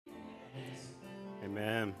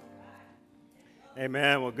Amen.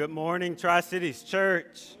 Amen. Well, good morning, Tri-Cities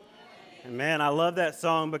Church. And man, I love that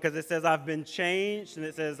song because it says, I've been changed, and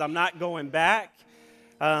it says, I'm not going back.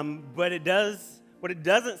 But it does, what it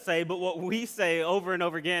doesn't say, but what we say over and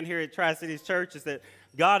over again here at Tri-Cities Church is that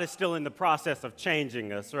God is still in the process of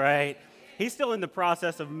changing us, right? He's still in the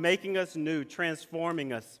process of making us new,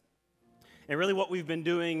 transforming us. And really what we've been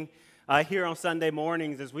doing here on Sunday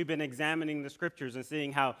mornings is we've been examining the scriptures and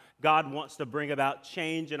seeing how God wants to bring about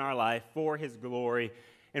change in our life for his glory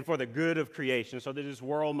and for the good of creation so that this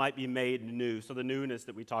world might be made new, so the newness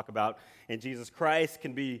that we talk about in Jesus Christ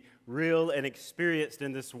can be real and experienced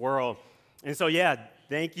in this world. And so,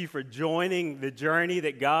 thank you for joining the journey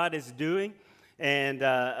that God is doing and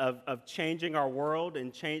of changing our world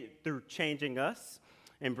and through changing us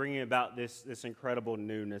and bringing about this incredible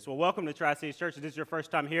newness. Well, welcome to Tri-Cities Church. If this is your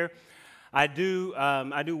first time here, I do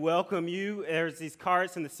welcome you. There's these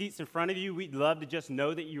cards in the seats in front of you. We'd love to just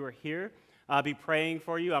know that you are here. I'll be praying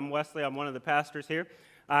for you. I'm Wesley. I'm one of the pastors here.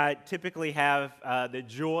 I typically have the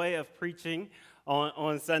joy of preaching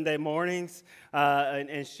on Sunday mornings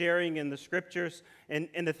and sharing in the scriptures.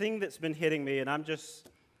 And the thing that's been hitting me, and I'm just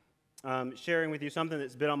sharing with you something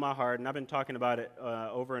that's been on my heart, and I've been talking about it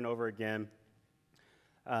over and over again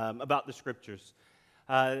about the scriptures.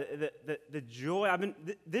 The joy,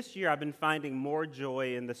 this year I've been finding more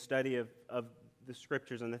joy in the study of the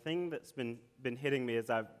scriptures, and the thing that's been hitting me as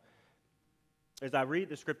I read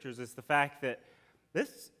the scriptures is the fact that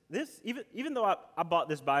this even though I bought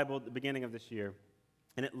this Bible at the beginning of this year,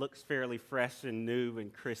 and it looks fairly fresh and new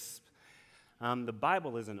and crisp, the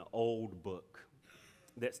Bible is an old book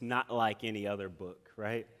that's not like any other book,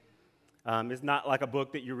 right? It's not like a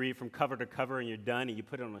book that you read from cover to cover and you're done and you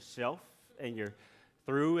put it on a shelf and you're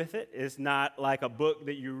through with it. It's not like a book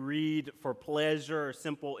that you read for pleasure or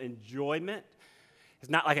simple enjoyment. It's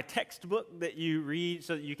not like a textbook that you read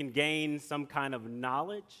so that you can gain some kind of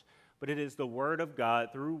knowledge, but it is the Word of God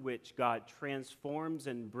through which God transforms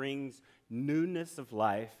and brings newness of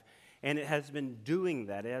life, and it has been doing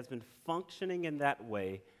that. It has been functioning in that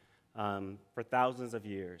way for thousands of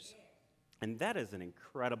years, and that is an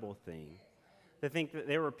incredible thing. To think that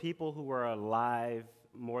there were people who were alive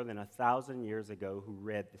more than 1,000 years ago who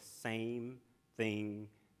read the same thing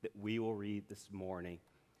that we will read this morning,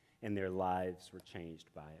 and their lives were changed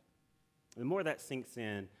by it. The more that sinks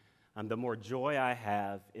in, the more joy I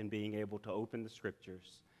have in being able to open the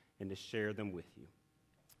scriptures and to share them with you.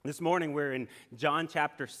 This morning we're in John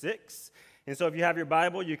chapter 6, and so if you have your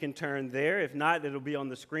Bible, you can turn there. If not, it'll be on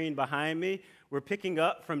the screen behind me. We're picking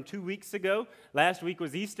up from 2 weeks ago. Last week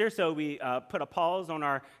was Easter, so we put a pause on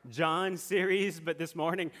our John series, but this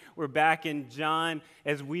morning we're back in John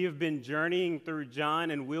as we have been journeying through John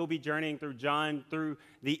and will be journeying through John through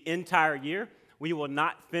the entire year. We will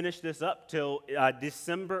not finish this up till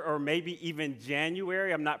December or maybe even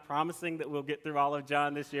January. I'm not promising that we'll get through all of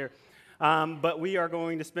John this year. But we are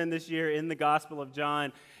going to spend this year in the Gospel of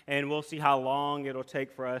John, and we'll see how long it'll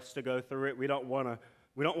take for us to go through it. We don't want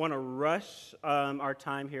to rush our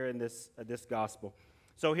time here in this gospel.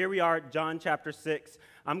 So here we are, John chapter 6.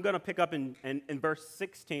 I'm going to pick up in verse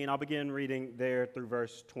 16. I'll begin reading there through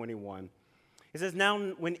verse 21. It says, "Now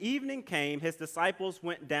when evening came, his disciples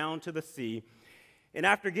went down to the sea, and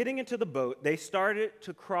after getting into the boat, they started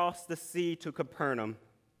to cross the sea to Capernaum.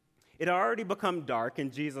 It had already become dark,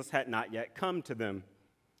 and Jesus had not yet come to them.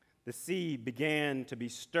 The sea began to be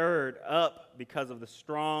stirred up because of the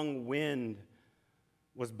strong wind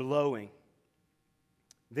was blowing.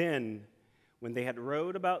 Then, when they had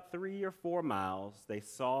rowed about 3 or 4 miles, they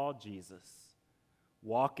saw Jesus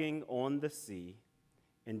walking on the sea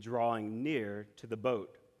and drawing near to the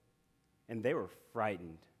boat, and they were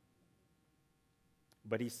frightened.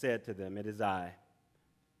 But he said to them, 'It is I.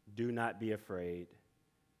 Do not be afraid.'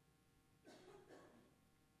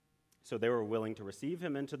 So they were willing to receive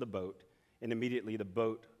him into the boat, and immediately the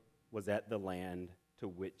boat was at the land to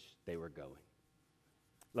which they were going."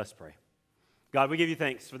 Let's pray. God, we give you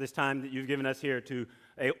thanks for this time that you've given us here to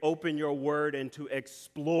open your word and to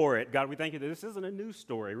explore it. God, we thank you that this isn't a news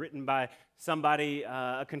story written by somebody,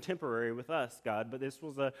 a contemporary with us, God, but this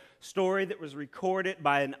was a story that was recorded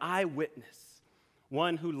by an eyewitness,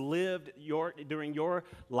 one who lived during your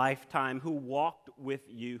lifetime, who walked with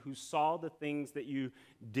you, who saw the things that you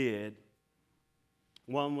did,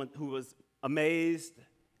 one who was amazed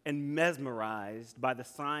and mesmerized by the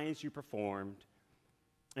signs you performed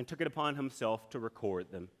and took it upon himself to record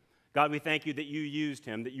them. God, we thank you that you used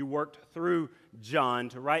him, that you worked through John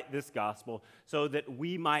to write this gospel so that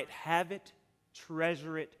we might have it,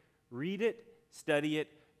 treasure it, read it, study it,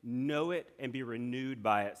 know it, and be renewed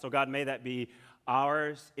by it. So God, may that be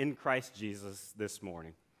ours in Christ Jesus this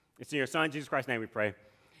morning. It's in your Son, Jesus Christ's name we pray.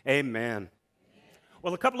 Amen.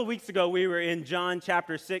 Well, a couple of weeks ago, we were in John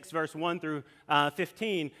chapter 6, verse 1 through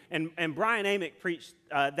 15, and Brian Amick preached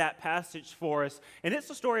that passage for us. And it's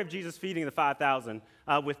the story of Jesus feeding the 5,000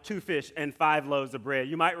 with 2 fish and 5 loaves of bread.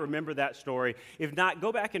 You might remember that story. If not,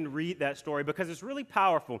 go back and read that story because it's really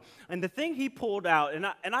powerful. And the thing he pulled out,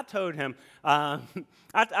 and I told him, I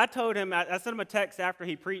sent him a text after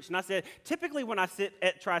he preached, and I said, typically when I sit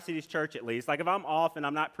at Tri-Cities Church at least, like if I'm off and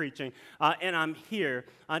I'm not preaching and I'm here,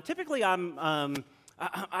 typically I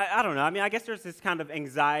don't know. I mean, I guess there's this kind of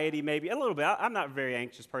anxiety, maybe a little bit. I'm not a very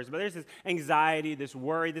anxious person, but there's this anxiety, this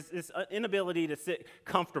worry, this inability to sit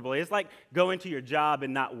comfortably. It's like going to your job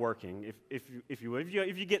and not working, if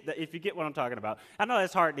you get what I'm talking about. I know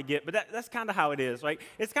that's hard to get, but that's kind of how it is. Right?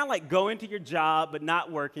 It's kind of like going to your job but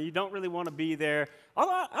not working. You don't really want to be there.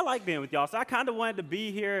 Although I like being with y'all, so I kind of wanted to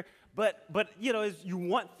be here, but you know, you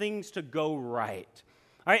want things to go right.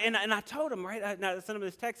 All right, and I told him, right, I sent him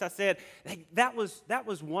this text, I said, hey, that was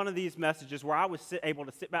one of these messages where I was able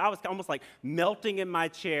to sit back. I was almost like melting in my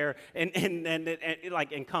chair and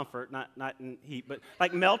like in comfort, not in heat, but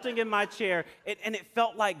like melting in my chair, and it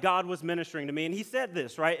felt like God was ministering to me. And he said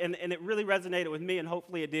this, right, and it really resonated with me, and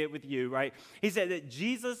hopefully it did with you, right? He said that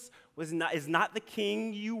Jesus is not the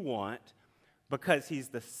king you want because he's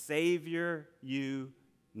the Savior you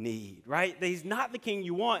need, right? He's not the king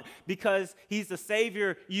you want because he's the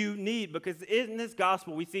Savior you need. Because in this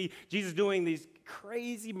gospel, we see Jesus doing these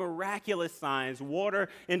crazy, miraculous signs, water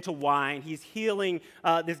into wine. He's healing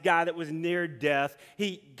this guy that was near death.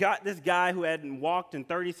 He got this guy who hadn't walked in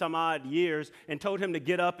 30-some odd years and told him to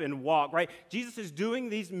get up and walk, right? Jesus is doing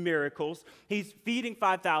these miracles. He's feeding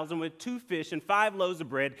 5,000 with 2 fish and 5 loaves of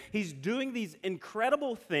bread. He's doing these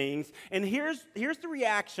incredible things, and here's the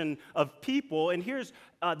reaction of people, and here's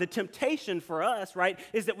the temptation for us, right,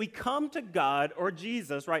 is that we come to God or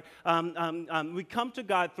Jesus, right? We come to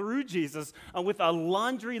God through Jesus with a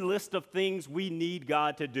laundry list of things we need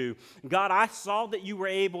God to do. God, I saw that you were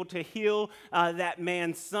able to heal that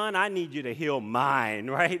man's son. I need you to heal mine,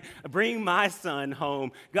 right? Bring my son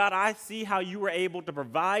home. God, I see how you were able to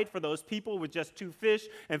provide for those people with just 2 fish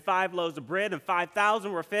and 5 loaves of bread, and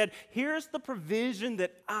 5,000 were fed. Here's the provision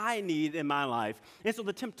that I need in my life. And so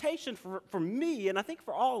the temptation for me, and I think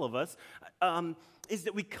for all of us, is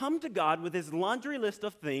that we come to God with this laundry list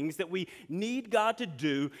of things that we need God to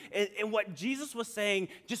do. And what Jesus was saying,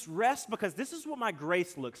 just rest, because this is what my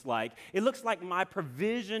grace looks like. It looks like my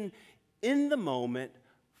provision in the moment,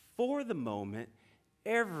 for the moment,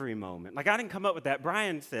 every moment. Like, I didn't come up with that.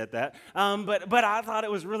 Brian said that. But I thought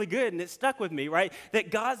it was really good, and it stuck with me, right?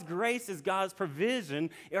 That God's grace is God's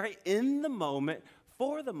provision, right, in the moment,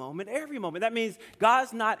 for the moment, every moment. That means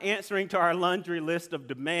God's not answering to our laundry list of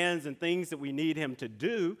demands and things that we need him to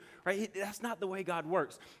do, right? That's not the way God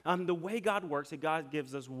works. The way God works is God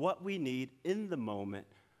gives us what we need in the moment,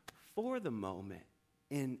 for the moment,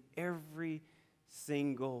 in every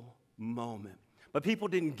single moment. But people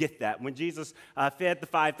didn't get that. When Jesus fed the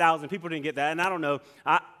 5,000, people didn't get that. And I don't know,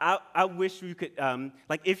 I wish you could,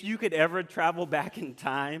 like if you could ever travel back in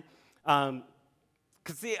time,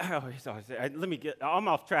 because see, I'm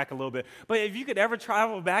off track a little bit. But if you could ever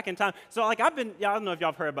travel back in time, so like I don't know if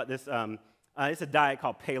y'all have heard about this. It's a diet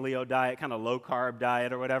called paleo diet, kind of low carb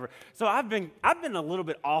diet or whatever. So I've been a little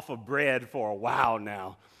bit off of bread for a while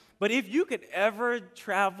now. But if you could ever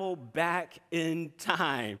travel back in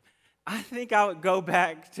time, I think I would go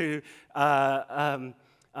back to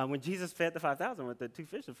when Jesus fed the 5,000 with the 2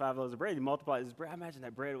 fish and 5 loaves of bread. He multiplied his bread. I imagine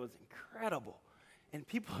that bread was incredible. And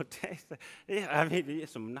people taste it. Yeah, I mean,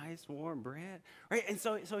 some nice warm bread, right? And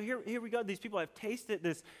so here we go. These people have tasted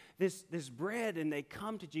this bread, and they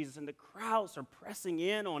come to Jesus, and the crowds are pressing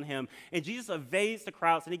in on him. And Jesus evades the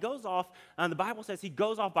crowds, and he goes off. The Bible says he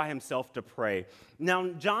goes off by himself to pray. Now,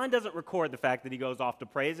 John doesn't record the fact that he goes off to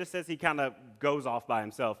pray. It just says he kind of goes off by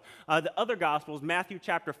himself. The other Gospels, Matthew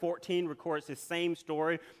chapter 14 records his same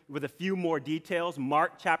story with a few more details.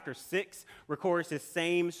 Mark chapter 6 records his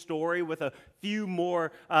same story with a few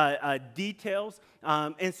more details.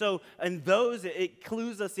 And so in those, it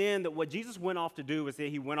clues us in that what Jesus went off to do was that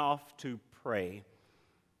he went off to pray.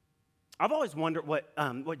 I've always wondered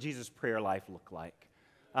what Jesus' prayer life looked like.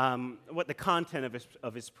 What the content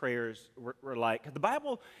of his prayers were like. The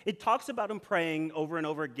Bible, it talks about him praying over and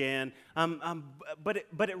over again, but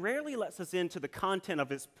it rarely lets us into the content of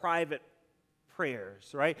his private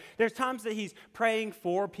prayers, right? There's times that he's praying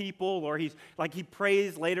for people, or he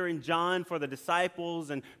prays later in John for the disciples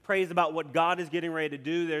and prays about what God is getting ready to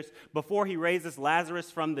do. There's before he raises Lazarus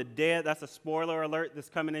from the dead. That's a spoiler alert that's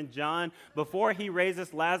coming in John. Before he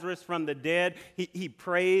raises Lazarus from the dead, he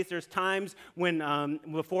prays. There's times when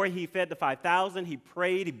before he fed the 5,000, he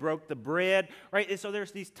prayed, he broke the bread, right? And so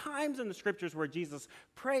there's these times in the scriptures where Jesus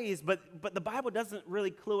prays, but the Bible doesn't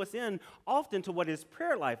really clue us in often to what his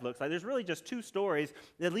prayer life looks like. There's really just two stories,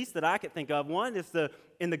 at least that I could think of. One is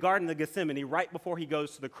in the Garden of Gethsemane, right before he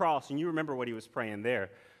goes to the cross, and you remember what he was praying there.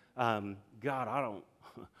 God, I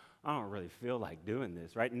don't really feel like doing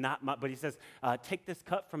this, right? But he says, take this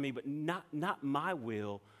cup from me, but not my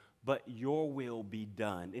will, but your will be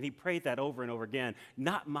done. And he prayed that over and over again.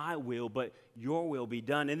 Not my will, but your will be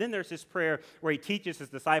done. And then there's this prayer where he teaches his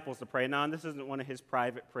disciples to pray. Now, this isn't one of his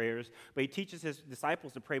private prayers, but he teaches his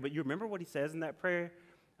disciples to pray. But you remember what he says in that prayer?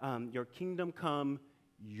 Your kingdom come,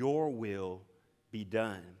 your will be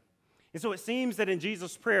done. And so it seems that in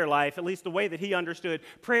Jesus' prayer life, at least the way that he understood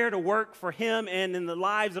prayer to work for him and in the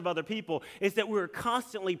lives of other people, is that we're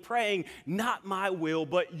constantly praying, not my will,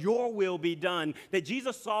 but your will be done. That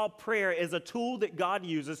Jesus saw prayer as a tool that God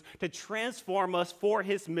uses to transform us for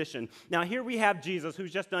his mission. Now here we have Jesus,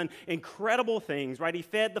 who's just done incredible things, right? He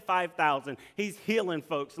fed the 5,000. He's healing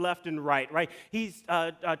folks left and right? He's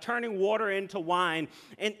turning water into wine.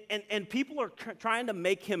 And people are trying to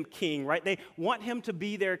make him king, right? They want him to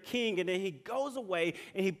be their king. And then he goes away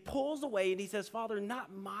and he pulls away and he says, Father,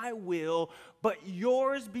 not my will, but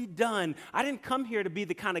yours be done. I didn't come here to be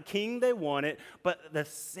the kind of king they wanted, but the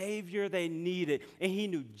Savior they needed. And he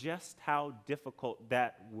knew just how difficult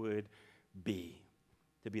that would be,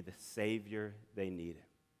 to be the Savior they needed.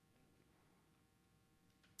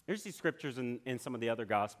 There's these scriptures in some of the other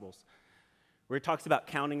Gospels where it talks about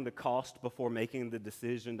counting the cost before making the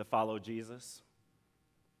decision to follow Jesus.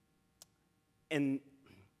 And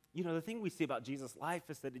you know, the thing we see about Jesus' life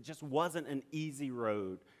is that it just wasn't an easy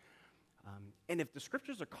road. And if the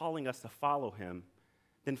scriptures are calling us to follow him,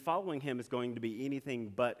 then following him is going to be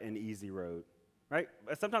anything but an easy road, right?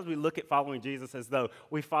 Sometimes we look at following Jesus as though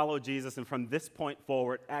we follow Jesus, and from this point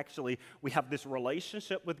forward, actually, we have this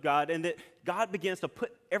relationship with God, and that God begins to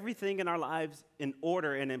put everything in our lives in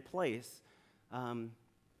order and in place, and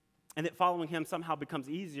that following him somehow becomes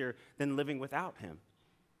easier than living without him.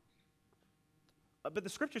 But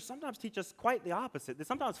the scriptures sometimes teach us quite the opposite, that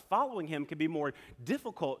sometimes following him can be more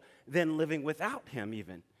difficult than living without him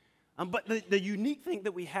even. But the unique thing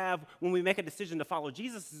that we have when we make a decision to follow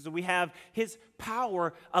Jesus is that we have his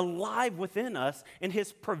power alive within us and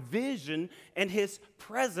his provision and his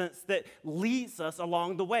presence that leads us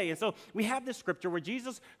along the way. And so we have this scripture where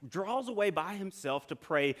Jesus draws away by himself to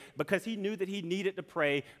pray because he knew that he needed to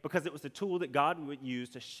pray because it was a tool that God would use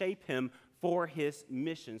to shape him for his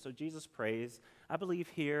mission. So Jesus prays, I believe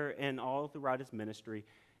here and all throughout his ministry,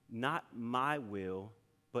 not my will,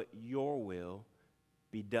 but your will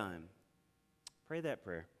be done. Pray that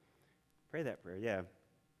prayer. Pray that prayer, yeah.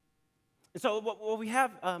 And so what we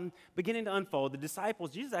have beginning to unfold, the disciples,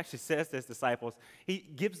 Jesus actually says to his disciples, he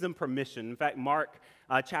gives them permission. In fact, Mark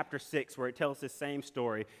chapter 6, where it tells this same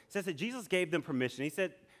story, says that Jesus gave them permission. He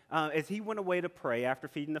said, as he went away to pray after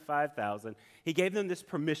feeding the 5,000, he gave them this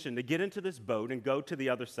permission to get into this boat and go to the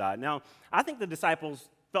other side. Now, I think the disciples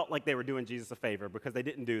felt like they were doing Jesus a favor because they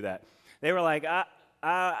didn't do that. They were like,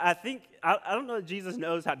 I don't know that Jesus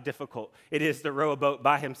knows how difficult it is to row a boat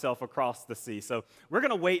by himself across the sea. So we're going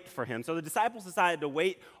to wait for him. So the disciples decided to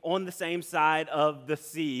wait on the same side of the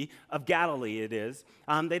Sea of Galilee, it is.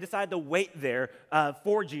 They decided to wait there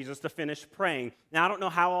for Jesus to finish praying. Now, I don't know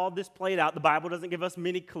how all this played out. The Bible doesn't give us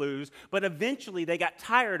many clues. But eventually, they got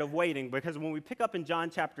tired of waiting because when we pick up in John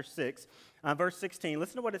chapter 6, verse 16,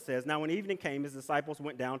 listen to what it says. Now, when evening came, his disciples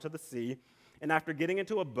went down to the sea. And after getting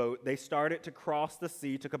into a boat, they started to cross the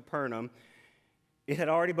sea to Capernaum. It had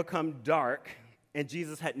already become dark, and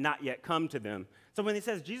Jesus had not yet come to them. So when he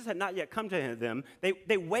says Jesus had not yet come to them,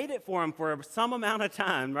 they waited for him for some amount of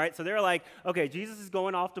time, right? So they're like, okay, Jesus is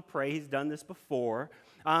going off to pray. He's done this before.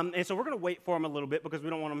 And so we're going to wait for him a little bit because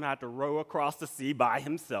we don't want him to have to row across the sea by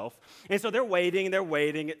himself. And so they're waiting.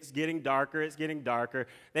 It's getting darker.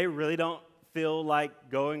 They really don't feel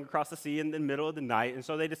like going across the sea in the middle of the night, and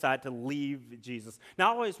so they decide to leave Jesus. Now,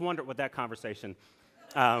 I always wondered what that conversation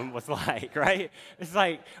was like, right? It's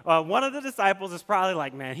like one of the disciples is probably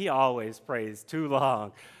like, man, he always prays too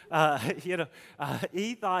long.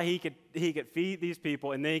 He thought he could feed these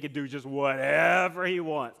people, and then he could do just whatever he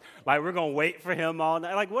wants. Like, we're going to wait for him all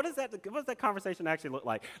night. Like, what does that conversation actually look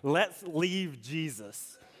like? Let's leave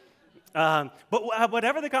Jesus. But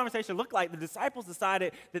whatever the conversation looked like, the disciples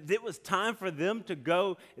decided that it was time for them to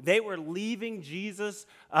go. They were leaving Jesus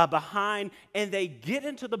behind, and they get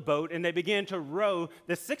into the boat, and they begin to row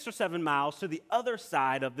the 6 or 7 miles to the other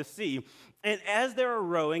side of the sea. And as they're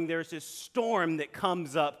rowing, there's this storm that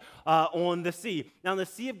comes up on the sea. Now, the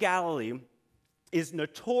Sea of Galilee is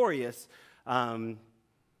notorious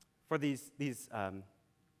for these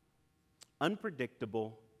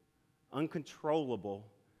unpredictable, uncontrollable,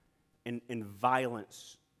 and violent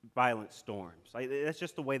storms. Like, that's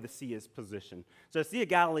just the way the sea is positioned. So the Sea of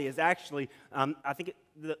Galilee is actually, I think,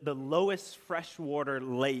 the lowest freshwater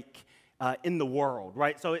lake in the world,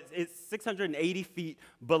 right? So it's 680 feet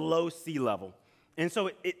below sea level. And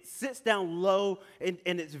so it sits down low, and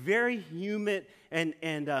it's very humid, and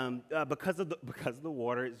because of the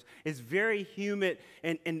water, it's very humid,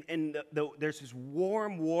 and there's this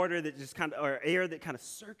warm water that just kind of, or air that kind of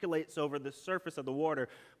circulates over the surface of the water.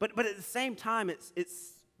 But at the same time,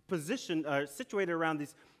 it's positioned, situated around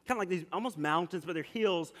these kind of like these almost mountains, but they're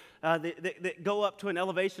hills that go up to an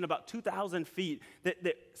elevation about 2,000 feet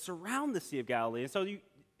that surround the Sea of Galilee. And so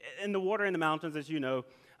and the water in the mountains, as you know,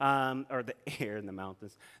 or the air in the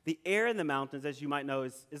mountains. The air in the mountains, as you might know,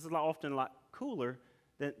 is often a lot cooler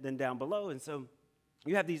than down below. And so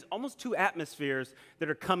you have these almost two atmospheres that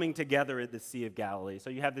are coming together at the Sea of Galilee. So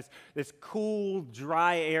you have this cool,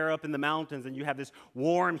 dry air up in the mountains, and you have this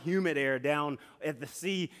warm, humid air down at the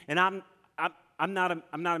sea. And I'm not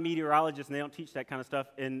a meteorologist, and they don't teach that kind of stuff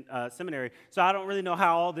in seminary, so I don't really know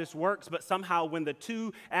how all this works, but somehow when the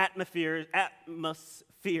two atmospheres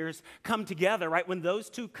come together, right, when those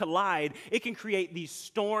two collide, it can create these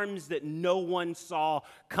storms that no one saw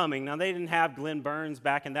coming. Now, they didn't have Glenn Burns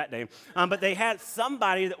back in that day, but they had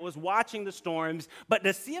somebody that was watching the storms, but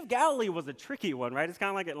the Sea of Galilee was a tricky one, right? It's kind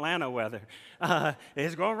of like Atlanta weather.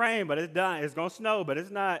 It's going to rain, but it's done. It's going to snow, but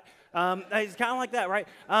it's not. It's kind of like that, right?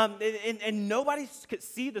 And nobody could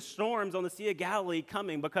see the storms on the Sea of Galilee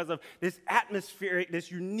coming because of this atmospheric,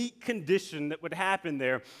 this unique condition that would happen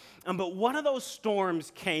there. But one of those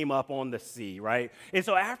storms came up on the sea, right? And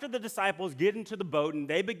so after the disciples get into the boat and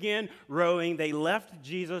they begin rowing, they left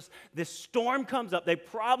Jesus, this storm comes up. They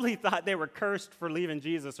probably thought they were cursed for leaving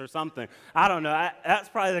Jesus or something. I don't know. That's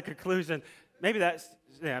probably the conclusion. Maybe that's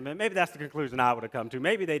the conclusion I would have come to.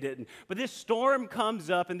 Maybe they didn't. But this storm comes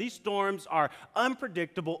up, and these storms are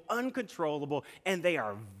unpredictable, uncontrollable, and they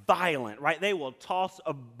are violent, right? They will toss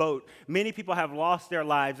a boat. Many people have lost their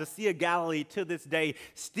lives. The Sea of Galilee to this day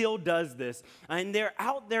still does this. And they're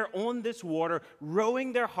out there on this water,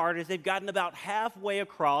 rowing their hardest. They've gotten about halfway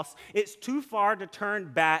across. It's too far to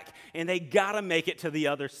turn back, and they got to make it to the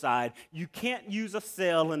other side. You can't use a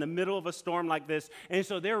sail in the middle of a storm like this, and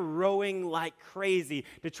so they're rowing like crazy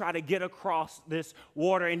to try to get across this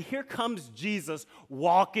water. And here comes Jesus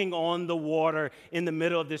walking on the water in the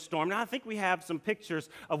middle of this storm. Now, I think we have some pictures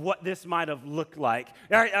of what this might have looked like.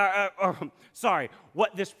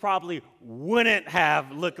 What this probably wouldn't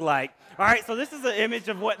have looked like. All right, so this is an image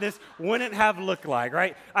of what this wouldn't have looked like,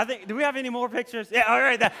 right? I think, do we have any more pictures? Yeah, all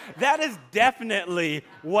right, that is definitely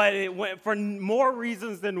what it went, for more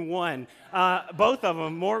reasons than one. Both of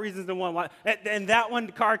them, more reasons than one. And that one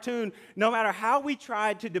cartoon, no matter how we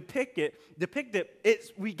tried to depict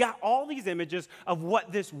it, we got all these images of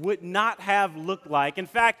what this would not have looked like. In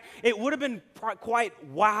fact, it would have been quite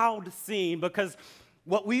wild scene, because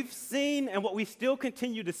what we've seen and what we still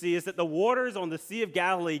continue to see is that the waters on the Sea of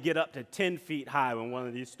Galilee get up to 10 feet high when one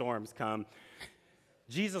of these storms come.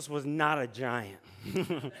 Jesus was not a giant,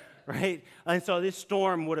 right? And so this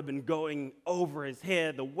storm would have been going over his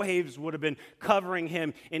head. The waves would have been covering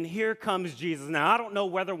him. And here comes Jesus. Now, I don't know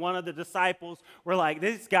whether one of the disciples were like,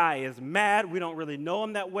 this guy is mad. We don't really know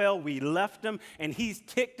him that well. We left him, and he's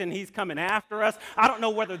ticked, and he's coming after us. I don't know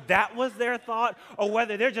whether that was their thought or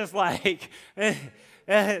whether they're just like...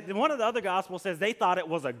 One of the other gospels says they thought it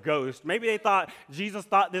was a ghost. Maybe they thought Jesus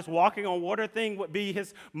thought this walking on water thing would be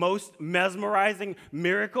his most mesmerizing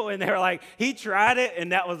miracle, and they're like, he tried it,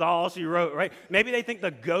 and that was all she wrote, right? Maybe they think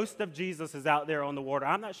the ghost of Jesus is out there on the water.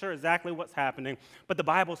 I'm not sure exactly what's happening, but the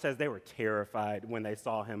Bible says they were terrified when they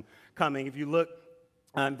saw him coming. If you look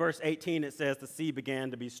in verse 18, it says the sea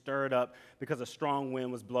began to be stirred up because a strong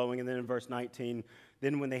wind was blowing. And then in verse 19,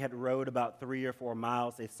 then when they had rowed about 3 or 4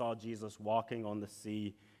 miles, they saw Jesus walking on the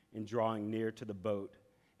sea and drawing near to the boat,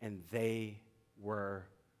 and they were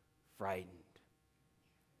frightened,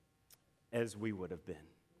 as we would have been,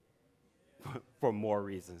 for more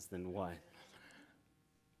reasons than one.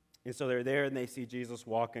 And so they're there, and they see Jesus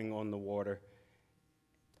walking on the water,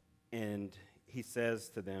 and he says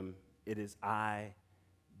to them, "It is I,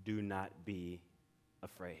 do not be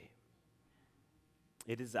afraid."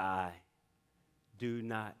 It is I. Do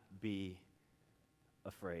not be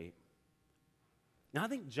afraid. Now, I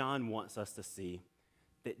think John wants us to see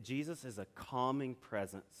that Jesus is a calming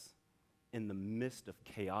presence in the midst of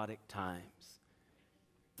chaotic times.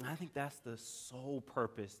 And I think that's the sole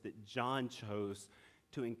purpose that John chose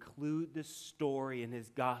to include this story in his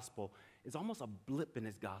gospel. It's almost a blip in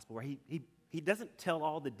his gospel where he doesn't tell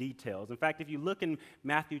all the details. In fact, if you look in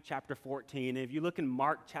Matthew chapter 14, and if you look in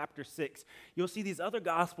Mark chapter 6, you'll see these other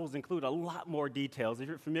gospels include a lot more details. If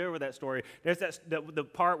you're familiar with that story, there's the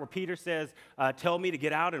part where Peter says, tell me to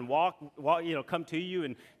get out and walk, come to you.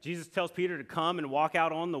 And Jesus tells Peter to come and walk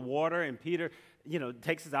out on the water. And Peter,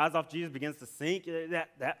 takes his eyes off Jesus, begins to sink.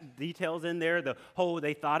 That details in there. The whole,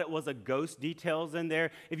 they thought it was a ghost, details in there.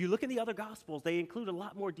 If you look in the other Gospels, they include a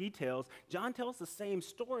lot more details. John tells the same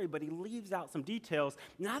story, but he leaves out some details.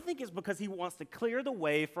 And I think it's because he wants to clear the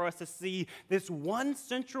way for us to see this one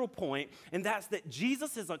central point, and that's that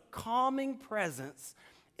Jesus is a calming presence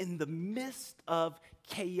in the midst of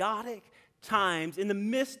chaotic times, in the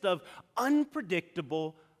midst of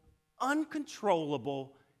unpredictable,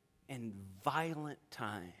 uncontrollable, and violent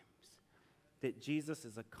times, that Jesus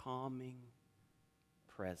is a calming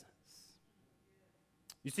presence.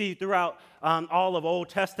 You see, throughout all of Old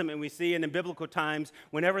Testament, we see, and in biblical times,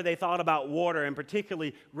 whenever they thought about water, and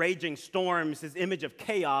particularly raging storms, this image of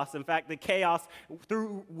chaos, in fact, the chaos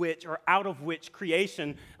through which or out of which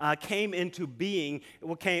creation came into being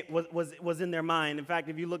was in their mind. In fact,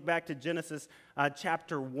 if you look back to Genesis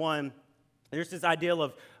chapter 1, there's this idea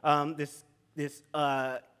of this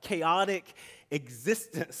chaotic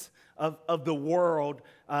existence of the world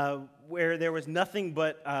where there was nothing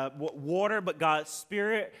but water, but God's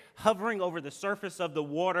Spirit hovering over the surface of the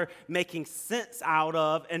water, making sense out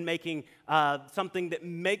of and making something that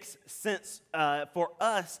makes sense for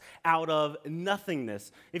us out of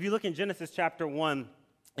nothingness. If you look in Genesis chapter 1,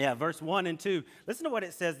 verse 1 and 2. Listen to what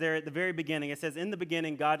it says there at the very beginning. It says, in the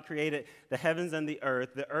beginning, God created the heavens and the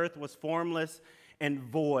earth. The earth was formless and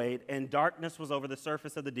void, and darkness was over the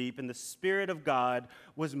surface of the deep, and the Spirit of God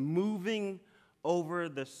was moving over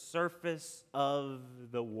the surface of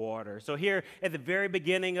the water. So here at the very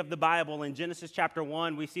beginning of the Bible, in Genesis chapter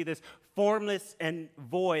 1, we see this formless and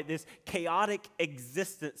void, this chaotic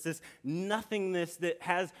existence, this nothingness that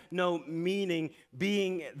has no meaning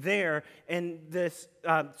being there, and this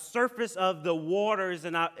surface of the waters.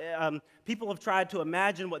 And people have tried to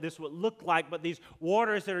imagine what this would look like, but these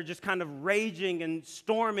waters that are just kind of raging and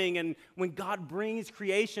storming, and when God brings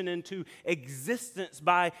creation into existence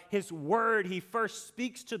by His Word, He first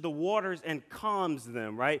speaks to the waters and calms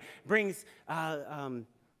them, right? Brings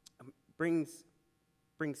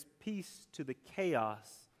peace to the chaos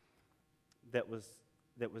that was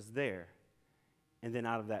there. And then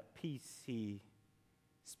out of that peace, He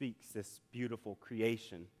speaks this beautiful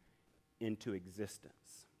creation into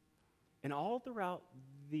existence. And all throughout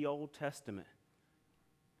the Old Testament,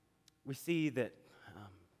 we see that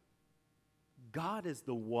God is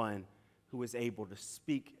the one who is able to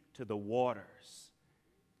speak to the waters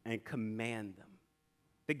and command them.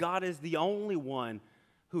 That God is the only one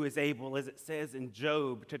who is able, as it says in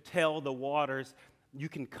Job, to tell the waters, you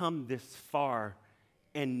can come this far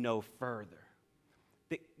and no further.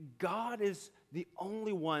 That God is the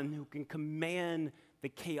only one who can command the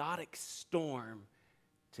chaotic storm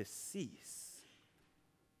to cease.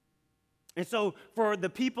 And so for the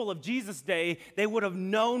people of Jesus' day, they would have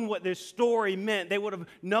known what this story meant. They would have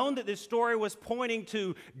known that this story was pointing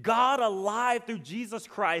to God alive through Jesus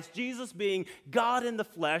Christ, Jesus being God in the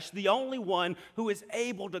flesh, the only one who is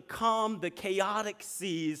able to calm the chaotic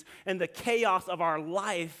seas and the chaos of our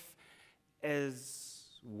life as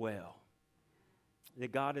well.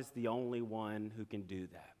 That God is the only one who can do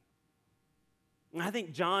that. And I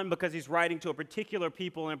think John, because he's writing to a particular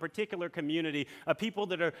people in a particular community, a people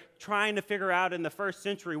that are trying to figure out in the first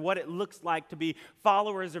century what it looks like to be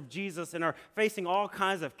followers of Jesus and are facing all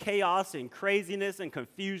kinds of chaos and craziness and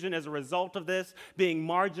confusion as a result of this, being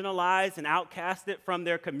marginalized and outcasted from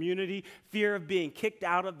their community, fear of being kicked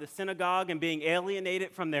out of the synagogue and being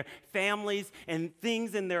alienated from their families, and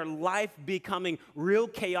things in their life becoming real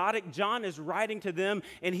chaotic. John is writing to them,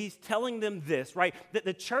 and he's telling them this, right? That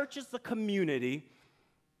the church is the community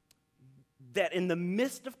that in the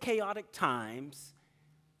midst of chaotic times,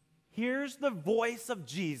 hears the voice of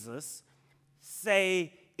Jesus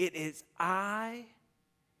say, it is I,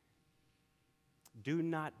 do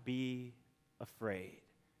not be afraid.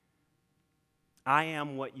 I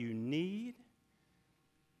am what you need,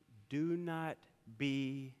 do not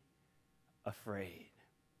be afraid.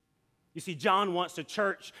 You see, John wants the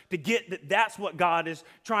church to get that that's what God is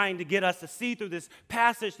trying to get us to see through this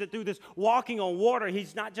passage, that through this walking on water,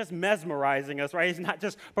 he's not just mesmerizing us, right? He's not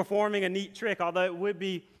just performing a neat trick, although it would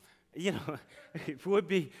be, it would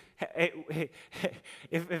be,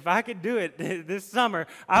 if I could do it this summer,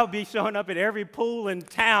 I would be showing up at every pool in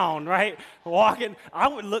town, right? Walking, I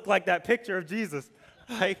would look like that picture of Jesus,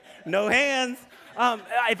 like no hands.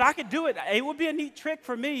 If I could do it, it would be a neat trick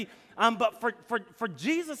for me. But for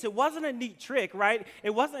Jesus, it wasn't a neat trick, right? It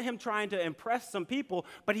wasn't him trying to impress some people,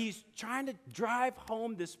 but he's trying to drive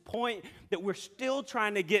home this point that we're still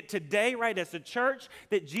trying to get today, right, as a church,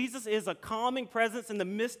 that Jesus is a calming presence in the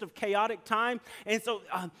midst of chaotic time. And so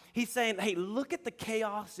he's saying, hey, look at the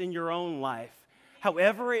chaos in your own life.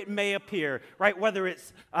 However it may appear, right? Whether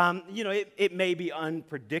it's, it may be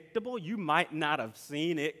unpredictable. You might not have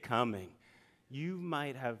seen it coming. You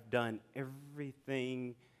might have done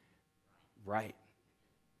everything right,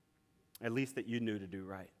 at least that you knew to do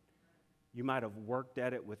right. You might have worked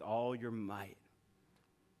at it with all your might,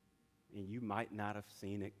 and you might not have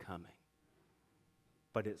seen it coming,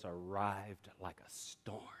 but it's arrived like a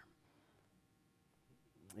storm.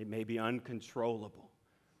 It may be uncontrollable.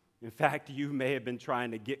 In fact, you may have been trying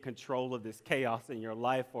to get control of this chaos in your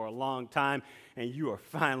life for a long time, and you are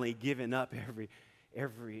finally giving up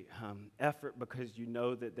every effort because you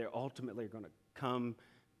know that they're ultimately going to come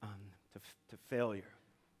to failure.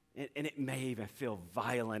 And it may even feel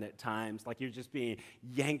violent at times, like you're just being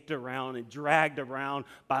yanked around and dragged around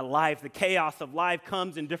by life. The chaos of life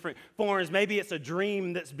comes in different forms. Maybe it's a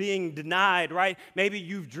dream that's being denied, right? Maybe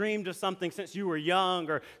you've dreamed of something since you were young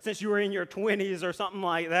or since you were in your 20s or something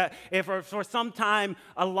like that. If for some time,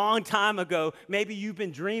 a long time ago, maybe you've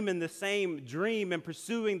been dreaming the same dream and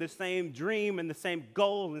pursuing the same dream and the same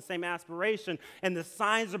goal and the same aspiration, and the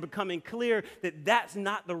signs are becoming clear that that's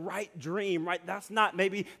not the right dream, right? That's not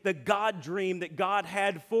maybe the God dream that God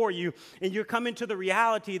had for you, and you're coming to the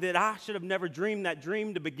reality that I should have never dreamed that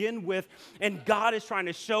dream to begin with, and God is trying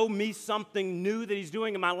to show me something new that he's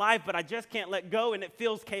doing in my life, but I just can't let go, and it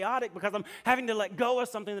feels chaotic because I'm having to let go of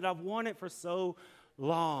something that I've wanted for so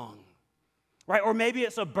long. Right? Or maybe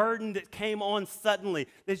it's a burden that came on suddenly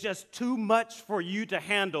that's just too much for you to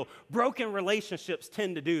handle. Broken relationships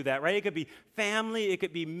tend to do that, right? It could be family, it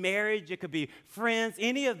could be marriage, it could be friends,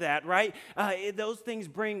 any of that, right? Those things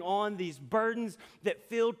bring on these burdens that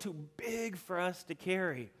feel too big for us to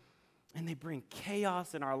carry. And they bring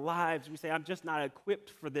chaos in our lives. We say, I'm just not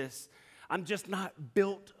equipped for this. I'm just not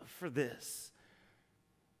built for this.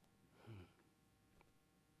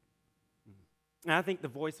 And I think the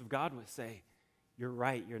voice of God would say, you're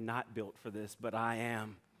right, you're not built for this, but I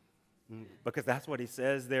am. Because that's what he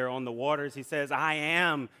says there on the waters. He says, I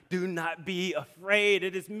am. Do not be afraid.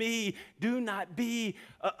 It is me. Do not be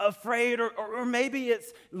afraid. Or maybe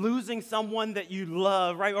it's losing someone that you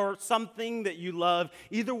love, right? Or something that you love.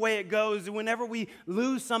 Either way it goes, whenever we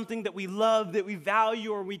lose something that we love, that we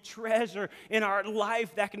value, or we treasure in our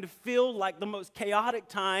life, that can feel like the most chaotic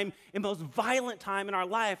time and most violent time in our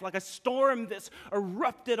life, like a storm that's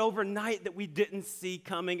erupted overnight that we didn't see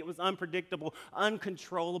coming. It was unpredictable,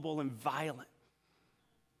 uncontrollable, and violent.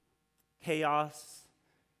 Chaos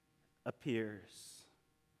appears,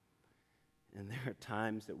 and there are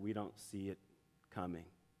times that we don't see it coming.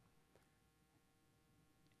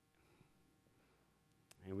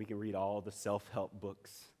 And we can read all the self-help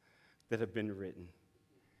books that have been written,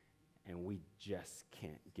 and we just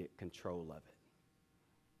can't get control of it.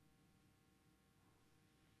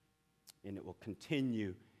 And it will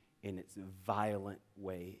continue in its violent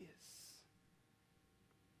ways.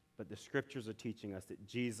 But the scriptures are teaching us that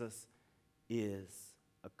Jesus is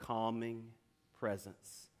a calming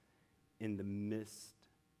presence in the midst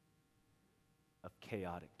of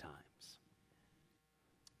chaotic times.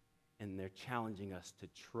 And they're challenging us to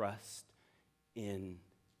trust in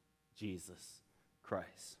Jesus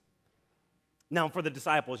Christ. Now, for the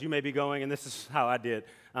disciples, you may be going, and this is how I did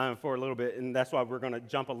for a little bit, and that's why we're going to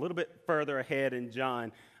jump a little bit further ahead in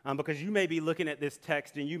John, because you may be looking at this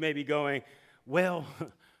text and you may be going, well,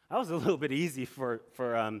 that was a little bit easy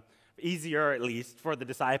easier at least for the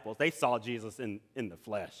disciples. They saw Jesus in the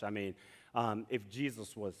flesh. I mean, if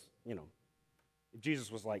Jesus was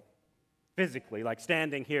like physically, like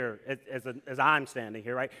standing here as I'm standing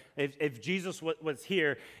here, right? If Jesus was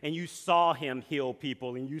here and you saw him heal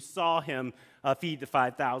people and you saw him feed the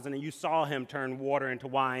 5,000 and you saw him turn water into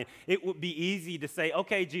wine, it would be easy to say,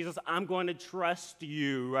 okay, Jesus, I'm going to trust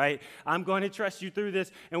you, right? I'm going to trust you through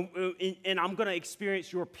this, and I'm going to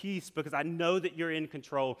experience your peace because I know that you're in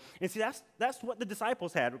control. And see, that's what the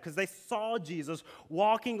disciples had, because they saw Jesus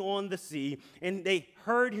walking on the sea, and they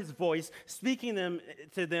heard his voice speaking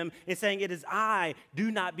to them and saying, it is I,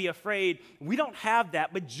 do not be afraid. We don't have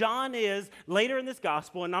that, but John is later in this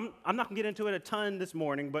gospel, and I'm not going to get into it a ton this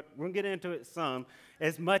morning, but we're going to get into it some.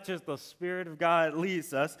 As much as the Spirit of God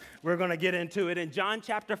leads us, we're going to get into it. In John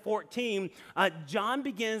chapter 14, John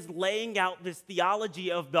begins laying out this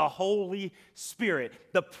theology of the Holy Spirit,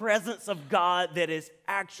 the presence of God that is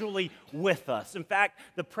actually with us. In fact,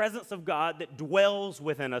 the presence of God that dwells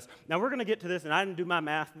within us. Now, we're going to get to this, and I didn't do my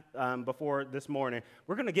math before this morning.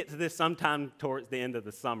 We're going to get to this sometime towards the end of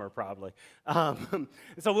the summer, probably.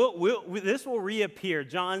 So this will reappear.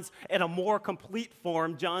 John's, in a more complete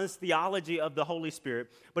form, John's theology of the Holy Spirit.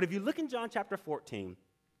 But if you look in John chapter 14,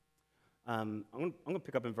 I'm going to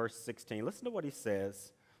pick up in verse 16. Listen to what he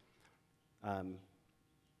says.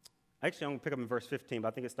 Actually, I'm going to pick up in verse 15, but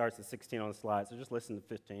I think it starts at 16 on the slide, so just listen to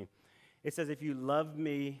 15. It says, if you love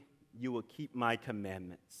me, you will keep my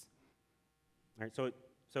commandments. All right,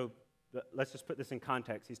 so let's just put this in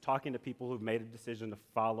context. He's talking to people who've made a decision to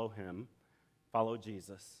follow him, follow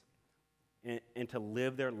Jesus, and to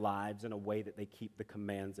live their lives in a way that they keep the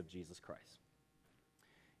commands of Jesus Christ.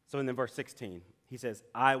 So in verse 16, he says,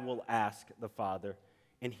 I will ask the Father,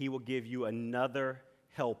 and he will give you another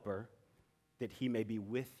helper that he may be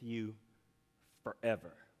with you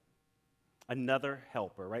forever. Another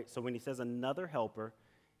helper, right? So when he says another helper,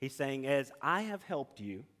 he's saying, as I have helped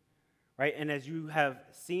you, right, and as you have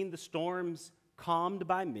seen the storms calmed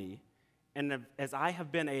by me, and as I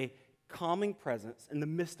have been a calming presence in the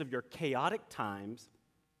midst of your chaotic times,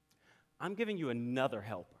 I'm giving you another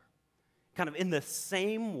helper. Kind of in the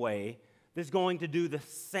same way, that's going to do the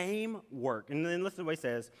same work. And then listen to what he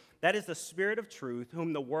says. That is the Spirit of truth,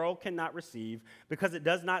 whom the world cannot receive, because it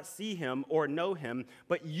does not see him or know him,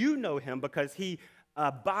 but you know him because he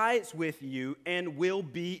abides with you and will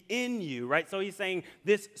be in you, right? So he's saying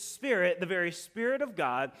this Spirit, the very Spirit of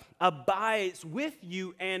God, abides with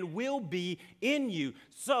you and will be in you.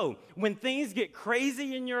 So when things get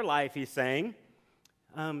crazy in your life, he's saying,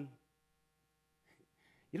 you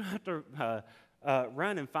don't have to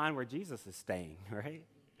run and find where Jesus is staying, right?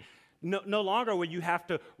 No longer will you have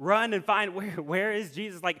to run and find where is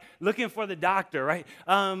Jesus, like looking for the doctor, right?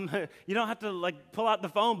 You don't have to like pull out the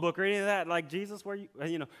phone book or any of that, like Jesus, where you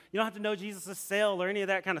don't have to know Jesus' cell or any of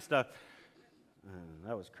that kind of stuff.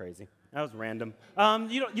 That was crazy. That was random.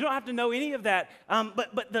 You don't have to know any of that.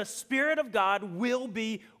 But the Spirit of God will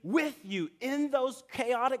be with you in those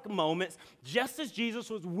chaotic moments, just as Jesus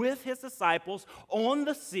was with his disciples on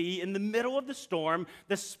the sea in the middle of the storm.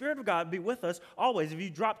 The Spirit of God will be with us always. If you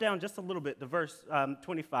drop down just a little bit to verse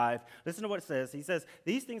 25, listen to what it says. He says,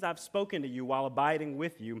 these things I've spoken to you while abiding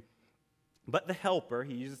with you, but the Helper,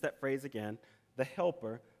 he uses that phrase again, the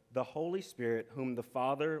Helper, the Holy Spirit, whom the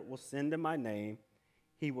Father will send in my name,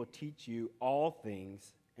 he will teach you all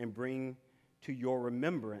things and bring to your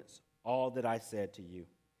remembrance all that I said to you.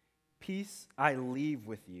 Peace I leave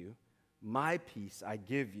with you, my peace I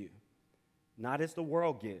give you, not as the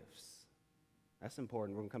world gives. That's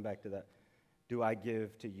important. We're going to come back to that. Do I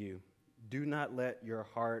give to you? Do not let your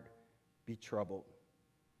heart be troubled,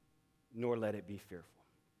 nor let it be fearful.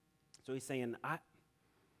 So he's saying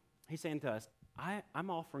to us,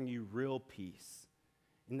 I'm offering you real peace.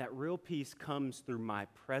 And that real peace comes through my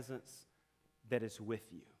presence that is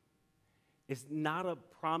with you. It's not a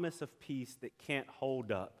promise of peace that can't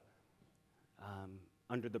hold up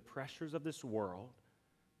under the pressures of this world,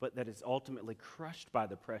 but that is ultimately crushed by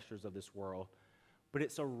the pressures of this world. But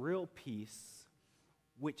it's a real peace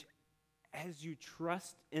which, as you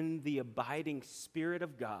trust in the abiding Spirit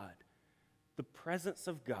of God, the presence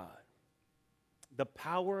of God, the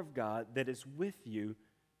power of God that is with you,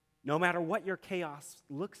 no matter what your chaos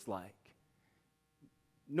looks like,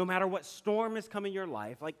 no matter what storm is coming in your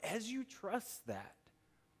life, like as you trust that,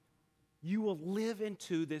 you will live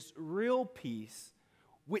into this real peace,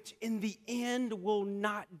 which in the end will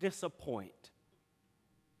not disappoint.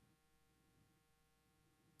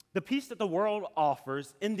 The peace that the world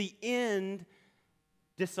offers, in the end,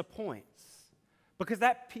 disappoints. Because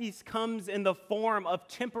that peace comes in the form of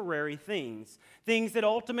temporary things that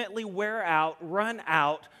ultimately wear out, run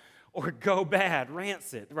out, or go bad,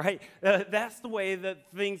 rancid, right? That's the way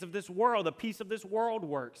that things of this world, the peace of this world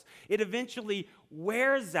works. It eventually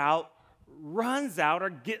wears out, runs out or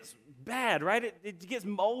gets bad, right? It gets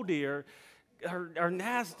moldy or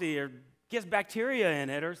nasty or gets bacteria in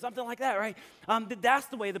it or something like that, right? That's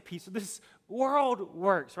the way the peace of this world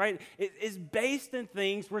works, right? It's based in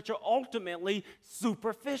things which are ultimately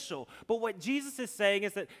superficial. But what Jesus is saying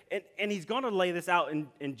is that, and he's going to lay this out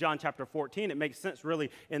in John chapter 14. It makes sense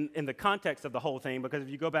really in the context of the whole thing, because if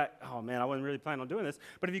you go back, oh man, I wasn't really planning on doing this,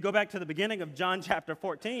 but if you go back to the beginning of John chapter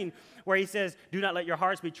 14, where he says, do not let your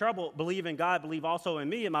hearts be troubled, believe in God, believe also in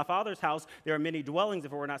me. In my Father's house there are many dwellings.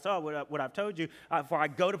 If it were not so, what I've told you, for I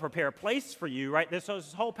go to prepare a place for you, right? There's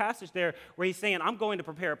this whole passage there where he's saying, I'm going to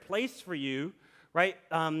prepare a place for you, right?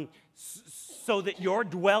 So that your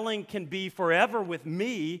dwelling can be forever with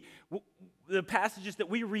me. The passages that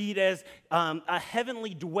we read as a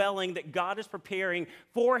heavenly dwelling that God is preparing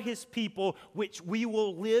for his people, which we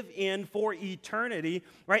will live in for eternity,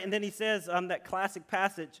 right? And then he says that classic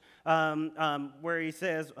passage where he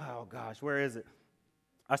says, oh gosh, where is it?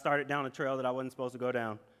 I started down a trail that I wasn't supposed to go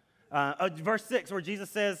down. Verse 6, where Jesus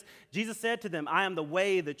said to them, I am the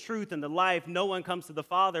way, the truth, and the life. No one comes to the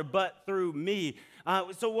Father but through me.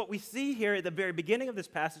 So what we see here at the very beginning of this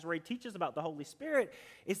passage, where he teaches about the Holy Spirit,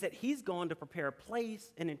 is that he's going to prepare a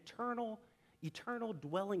place, an eternal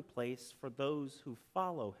dwelling place for those who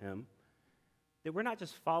follow him. That we're not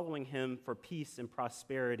just following him for peace and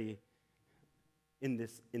prosperity in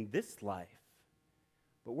this life,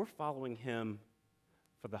 but we're following him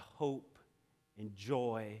for the hope and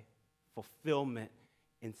joy, fulfillment,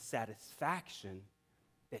 and satisfaction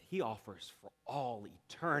that he offers for all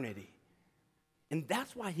eternity. And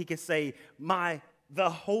that's why he can say, the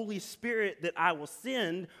Holy Spirit that I will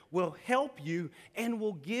send will help you and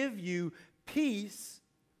will give you peace,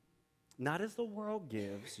 not as the world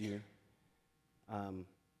gives you,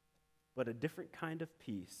 but a different kind of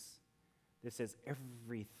peace that says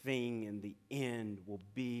everything in the end will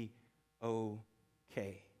be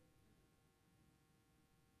okay.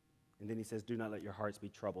 And then he says, do not let your hearts be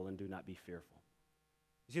troubled and do not be fearful.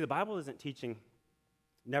 You see, the Bible isn't teaching,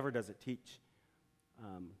 never does it teach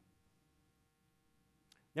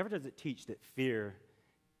that fear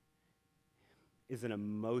is an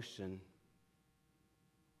emotion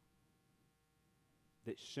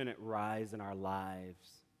that shouldn't rise in our lives.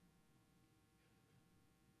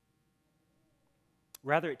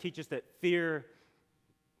 Rather, it teaches that fear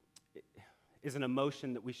is an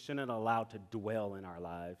emotion that we shouldn't allow to dwell in our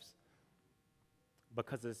lives.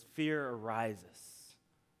 Because as fear arises,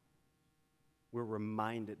 we're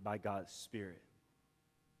reminded by God's Spirit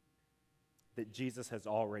that Jesus has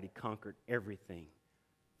already conquered everything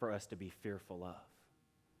for us to be fearful of.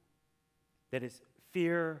 That as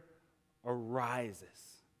fear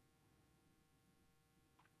arises,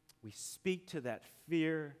 we speak to that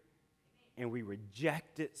fear and we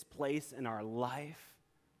reject its place in our life,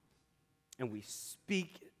 and we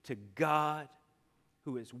speak to God,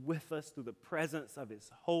 who is with us through the presence of his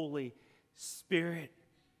Holy Spirit.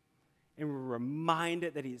 And we're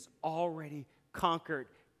reminded that he's already conquered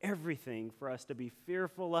everything for us to be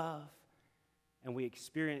fearful of. And we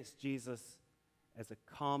experience Jesus as a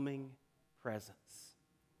calming presence,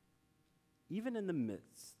 even in the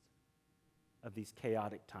midst of these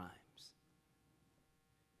chaotic times.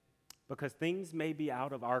 Because things may be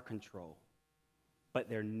out of our control, but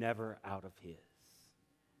they're never out of his.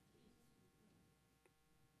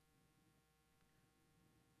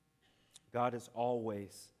 God is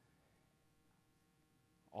always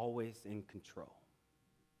in control.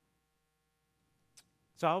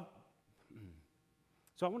 So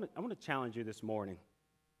I want to challenge you this morning.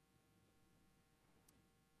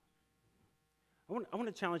 I want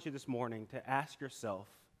to challenge you this morning to ask yourself,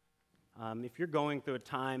 if you're going through a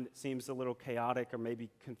time that seems a little chaotic or maybe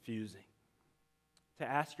confusing, to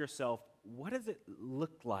ask yourself, what does it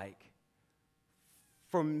look like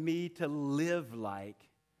for me to live like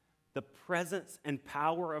the presence and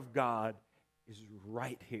power of God is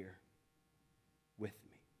right here with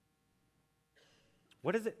me?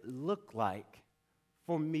 What does it look like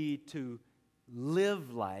for me to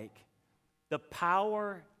live like the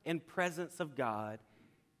power and presence of God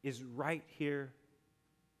is right here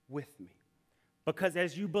with me? Because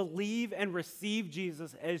as you believe and receive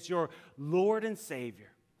Jesus as your Lord and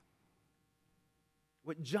Savior,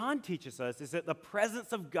 what John teaches us is that the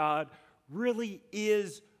presence of God really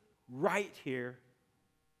is right here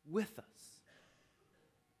with us.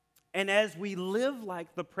 And as we live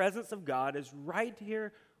like the presence of God is right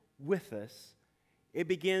here with us, it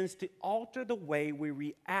begins to alter the way we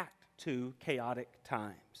react to chaotic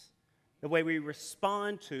times, the way we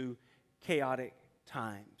respond to chaotic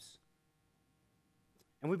times.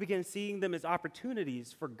 And we begin seeing them as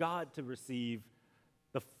opportunities for God to receive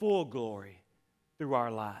the full glory through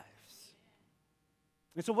our lives.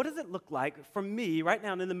 And so what does it look like for me right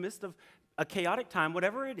now in the midst of a chaotic time,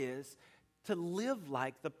 whatever it is, to live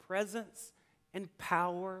like the presence and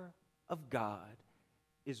power of God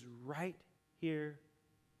is right here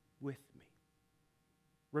with me?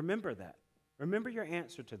 Remember that. Remember your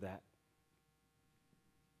answer to that.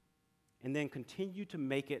 And then continue to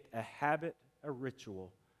make it a habit, a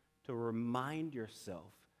ritual, to remind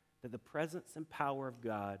yourself that the presence and power of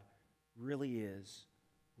God really is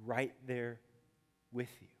right there with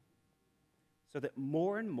you. So that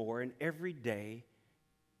more and more in every day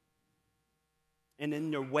and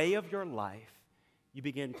in your way of your life, you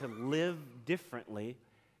begin to live differently,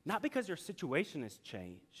 not because your situation has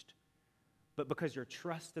changed, but because your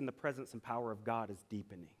trust in the presence and power of God is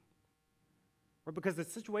deepening. Or because the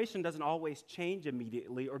situation doesn't always change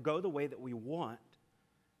immediately or go the way that we want,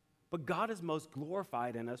 but God is most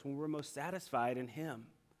glorified in us when we're most satisfied in Him.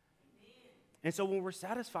 And so when we're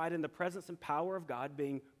satisfied in the presence and power of God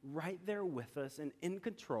being right there with us and in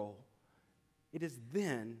control, it is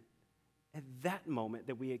then, at that moment,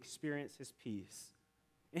 that we experience His peace.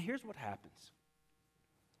 And here's what happens.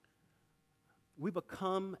 We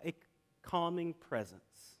become a calming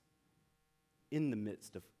presence in the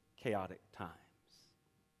midst of chaotic times.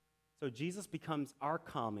 So Jesus becomes our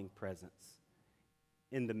calming presence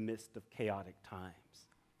in the midst of chaotic times.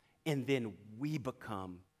 And then we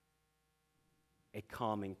become a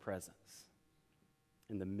calming presence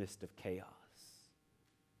in the midst of chaos.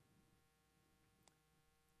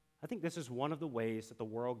 I think this is one of the ways that the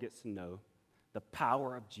world gets to know the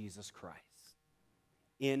power of Jesus Christ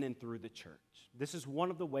in and through the church. This is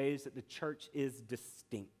one of the ways that the church is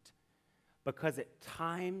distinct, because at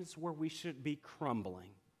times where we should be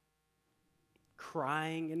crumbling,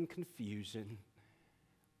 crying in confusion,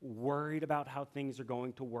 worried about how things are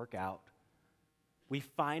going to work out, we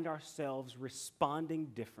find ourselves responding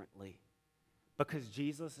differently because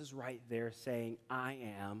Jesus is right there saying, I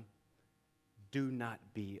am, do not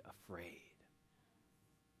be afraid.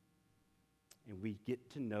 And we get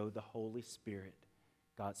to know the Holy Spirit,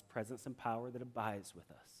 God's presence and power that abides with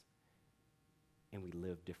us, and we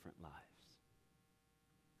live different lives.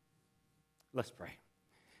 Let's pray.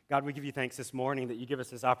 God, we give you thanks this morning that you give us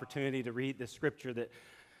this opportunity to read this scripture that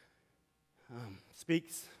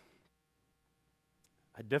speaks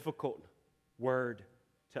a difficult word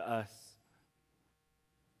to us.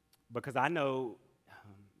 Because I know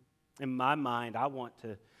in my mind, I would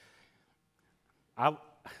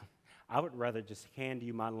rather just hand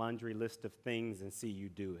you my laundry list of things and see you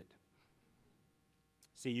do it.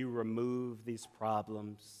 See you remove these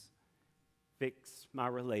problems, fix my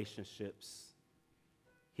relationships,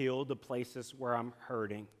 heal the places where I'm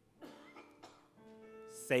hurting,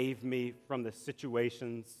 save me from the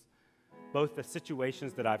situations, both the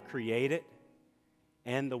situations that I've created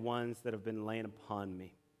and the ones that have been laying upon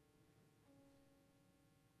me.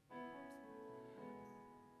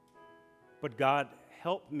 But God,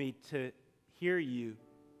 help me to hear you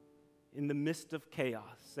in the midst of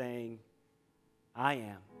chaos saying, I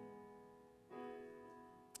am.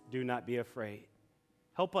 Do not be afraid.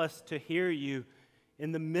 Help us to hear you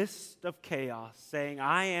in the midst of chaos saying,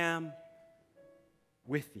 I am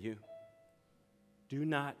with you. Do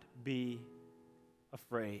not be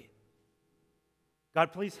afraid.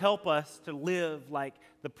 God, please help us to live like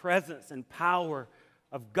the presence and power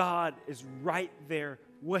of God is right there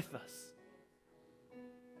with us.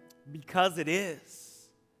 Because it is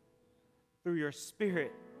through your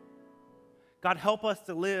Spirit. God, help us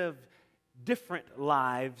to live different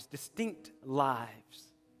lives, distinct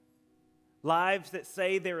lives. Lives that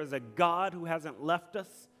say there is a God who hasn't left us,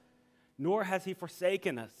 nor has He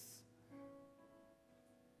forsaken us.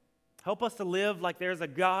 Help us to live like there's a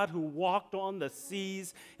God who walked on the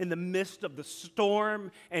seas in the midst of the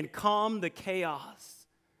storm and calmed the chaos.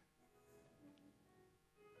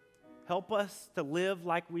 Help us to live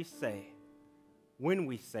like we say, when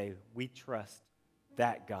we say we trust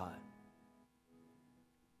that God.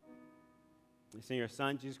 It's in your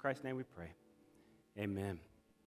Son, Jesus Christ's name we pray. Amen.